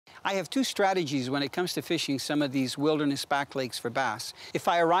I have two strategies when it comes to fishing some of these wilderness back lakes for bass. If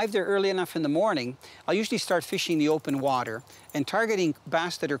I arrive there early enough in the morning, I'll usually start fishing the open water and targeting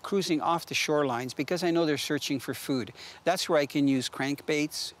bass that are cruising off the shorelines because I know they're searching for food. That's where I can use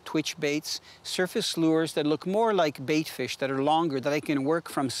crankbaits, twitch baits, surface lures that look more like bait fish that are longer that I can work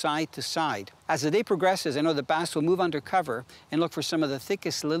from side to side. As the day progresses, I know the bass will move under cover and look for some of the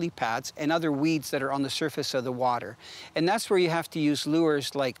thickest lily pads and other weeds that are on the surface of the water. And that's where you have to use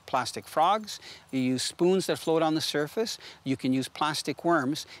lures like plastic frogs, you use spoons that float on the surface, you can use plastic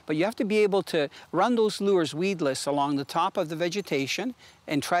worms, but you have to be able to run those lures weedless along the top of the vegetation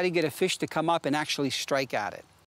and try to get a fish to come up and actually strike at it.